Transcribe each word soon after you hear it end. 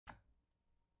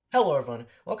Hello everyone,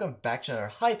 welcome back to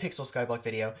another Hypixel Skyblock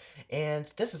video,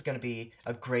 and this is going to be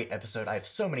a great episode. I have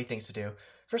so many things to do.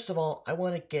 First of all, I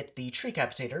want to get the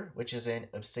Treecapitator, which is in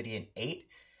Obsidian 8,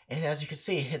 and as you can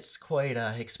see, it's quite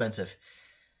expensive.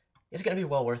 It's going to be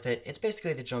well worth it. It's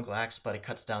basically the jungle axe, but it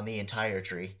cuts down the entire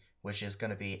tree, which is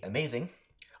going to be amazing.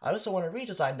 I also want to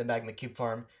redesign the Magma Cube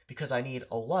farm, because I need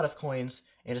a lot of coins,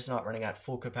 and it's not running at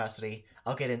full capacity.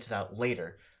 I'll get into that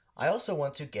later. I also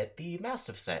want to get the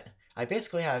Mastiff set. I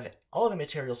basically have all the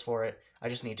materials for it, I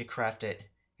just need to craft it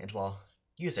and, well,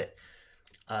 use it.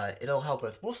 It'll help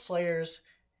with Wolf Slayers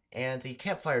and the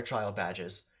Campfire Trial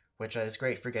badges, which is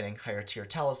great for getting higher tier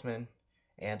talisman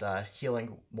and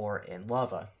healing more in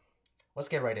lava. Let's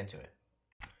get right into it.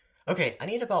 Okay, I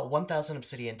need about 1,000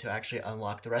 obsidian to actually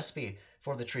unlock the recipe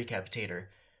for the Treecapitator.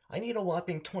 I need a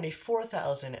whopping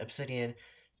 24,000 obsidian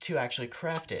to actually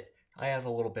craft it. I have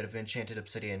a little bit of enchanted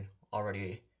obsidian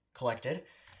already collected.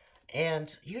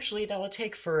 And usually that would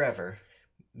take forever,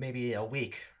 maybe a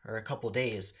week or a couple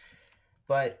days.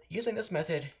 But using this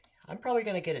method, I'm probably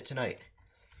going to get it tonight.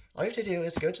 All you have to do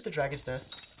is go to the Dragon's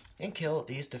Nest and kill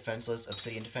these defenseless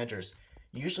obsidian defenders.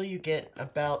 Usually you get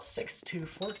about 6 to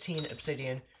 14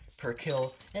 obsidian per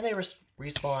kill, and they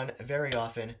respawn very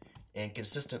often and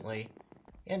consistently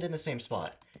and in the same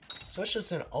spot. So it's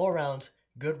just an all-around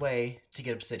good way to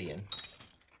get obsidian.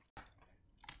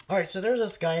 Alright, so there's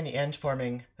this guy in the end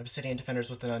farming obsidian defenders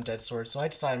with an undead sword, so I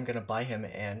decided I'm going to buy him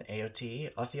an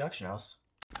AOT off the auction house.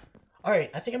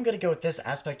 Alright, I think I'm going to go with this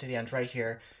aspect to the end right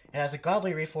here. It has a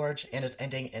godly reforge and is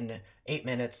ending in 8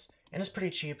 minutes, and it's pretty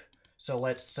cheap, so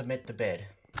let's submit the bid.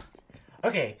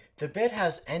 Okay, the bid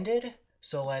has ended,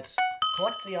 so let's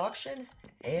collect the auction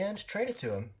and trade it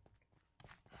to him.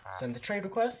 Send the trade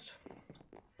request.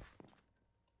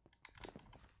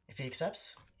 If he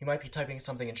accepts, he might be typing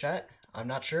something in chat. I'm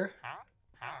not sure.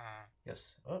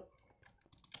 Yes. Oh.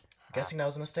 I'm guessing that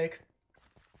was a mistake.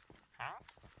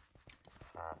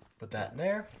 Put that in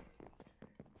there.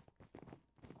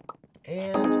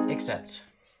 And accept.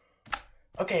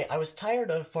 Okay, I was tired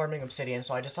of farming obsidian,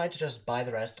 so I decided to just buy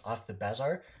the rest off the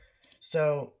bazaar.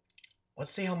 So,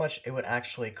 let's see how much it would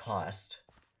actually cost.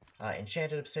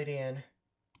 Enchanted obsidian.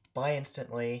 Buy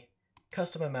instantly.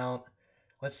 Custom amount.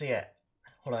 Let's see it.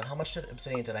 Hold on, how much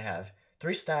obsidian did I have?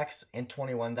 3 stacks and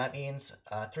 21, that means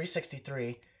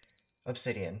 363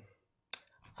 obsidian.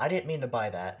 I didn't mean to buy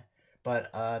that,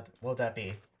 but what would that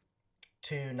be?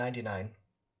 299.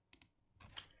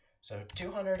 So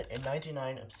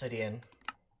 299 obsidian.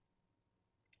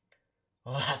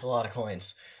 Oh, that's a lot of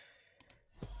coins.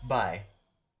 Buy.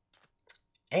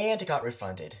 And it got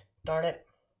refunded. Darn it.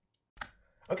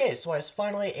 Okay, so I was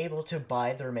finally able to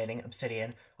buy the remaining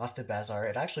obsidian off the bazaar.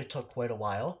 It actually took quite a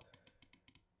while.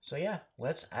 So yeah,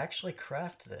 let's actually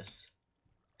craft this.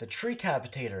 The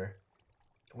Treecapitator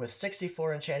with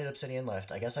 64 enchanted obsidian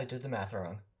left. I guess I did the math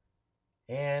wrong.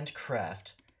 And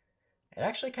craft. It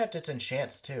actually kept its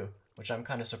enchants too, which I'm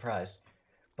kind of surprised.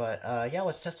 But yeah,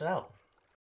 let's test it out.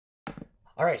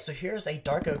 Alright, so here's a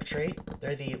dark oak tree.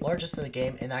 They're the largest in the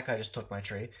game, and that guy just took my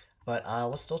tree. But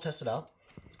we'll still test it out.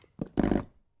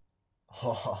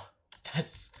 Oh,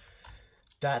 that's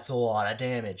a lot of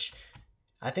damage.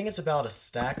 I think it's about a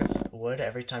stack of wood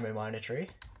every time we mine a tree.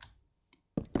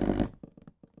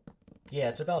 Yeah,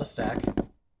 it's about a stack,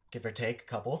 give or take a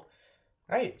couple.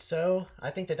 Alright, so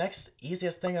I think the next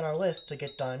easiest thing on our list to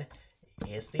get done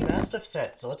is the Mastiff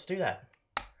set, so let's do that.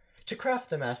 To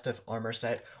craft the Mastiff armor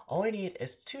set, all I need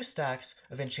is 2 stacks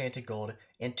of enchanted gold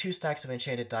and 2 stacks of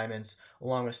enchanted diamonds,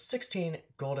 along with 16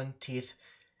 golden teeth.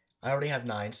 I already have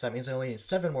 9, so that means I only need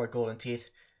 7 more golden teeth,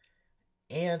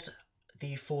 and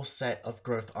the full set of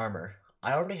growth armor.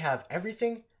 I already have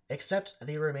everything except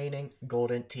the remaining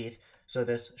golden teeth, so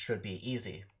this should be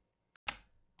easy.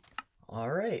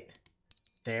 Alright,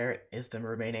 there is the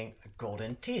remaining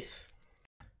golden teeth.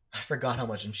 I forgot how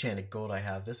much enchanted gold I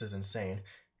have, this is insane.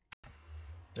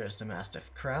 There's the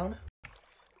Mastiff crown,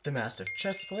 the Mastiff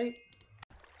chestplate,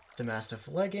 the Mastiff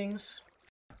leggings,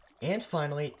 and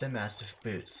finally the Mastiff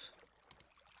boots.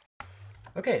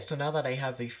 Okay, so now that I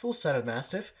have the full set of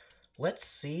Mastiff, let's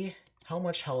see how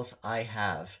much health I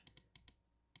have.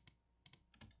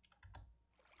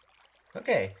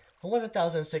 Okay,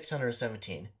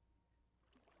 11,617.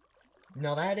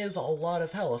 Now that is a lot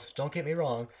of health, don't get me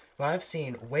wrong, but I've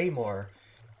seen way more.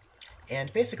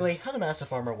 And basically, how the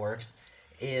Mastiff armor works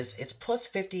is it's plus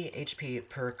 50 HP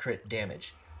per crit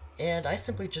damage. And I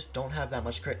simply just don't have that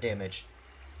much crit damage.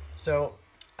 So,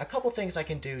 a couple things I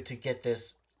can do to get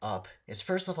this up is,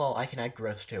 first of all, I can add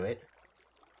growth to it.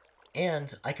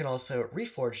 And I can also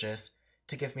reforge this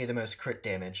to give me the most crit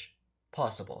damage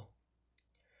possible.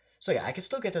 So yeah, I could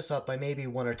still get this up by maybe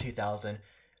 1 or 2,000,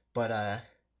 but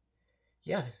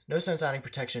yeah, no sense adding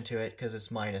protection to it because it's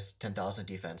minus 10,000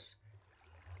 defense.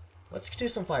 Let's do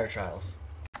some fire trials.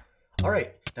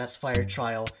 Alright, that's fire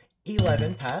trial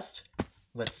 11 passed.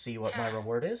 Let's see what my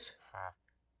reward is.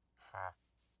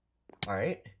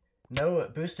 Alright, no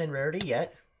boost in rarity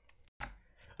yet.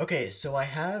 Okay, so I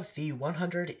have the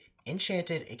 100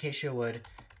 enchanted acacia wood,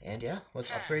 and yeah,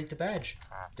 let's upgrade the badge.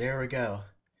 There we go.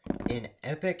 An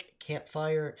epic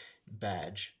campfire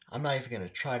badge. I'm not even going to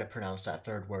try to pronounce that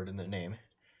third word in the name.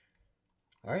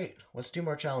 Alright, let's do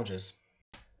more challenges.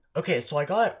 Okay, so I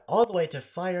got all the way to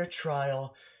fire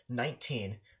trial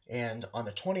 19, and on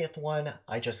the 20th one,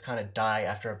 I just kind of die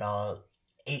after about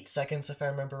 8 seconds if I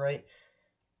remember right.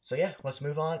 So yeah, let's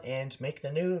move on and make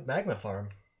the new magma farm.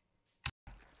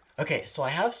 Okay, so I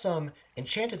have some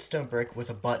enchanted stone brick with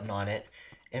a button on it,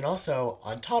 and also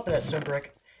on top of that stone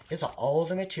brick is all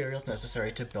the materials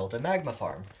necessary to build a magma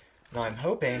farm. Now I'm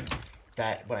hoping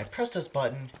that when I press this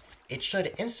button, it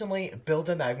should instantly build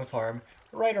the magma farm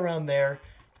right around there,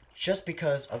 just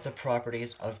because of the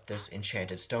properties of this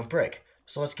enchanted stone brick.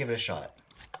 So let's give it a shot.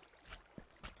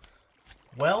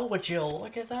 Well, would you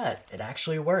look at that? It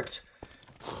actually worked.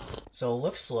 So it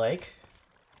looks like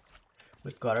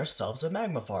we've got ourselves a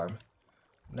magma farm.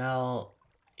 Now,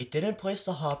 it didn't place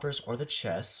the hoppers or the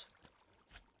chests.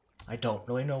 I don't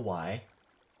really know why.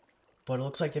 But it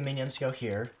looks like the minions go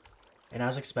here. And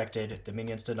as expected, the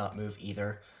minions did not move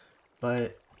either.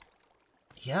 But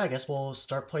yeah, I guess we'll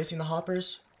start placing the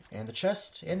hoppers and the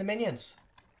chest and the minions.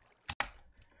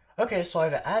 Okay, so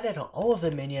I've added all of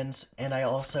the minions, and I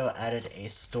also added a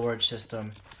storage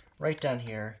system right down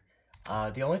here.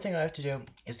 The only thing I have to do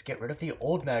is get rid of the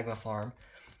old magma farm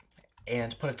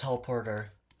and put a teleporter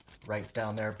right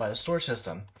down there by the storage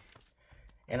system.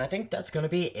 And I think that's going to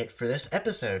be it for this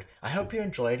episode. I hope you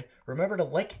enjoyed. Remember to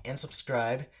like and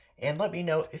subscribe, and let me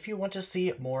know if you want to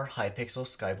see more Hypixel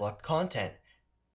Skyblock content.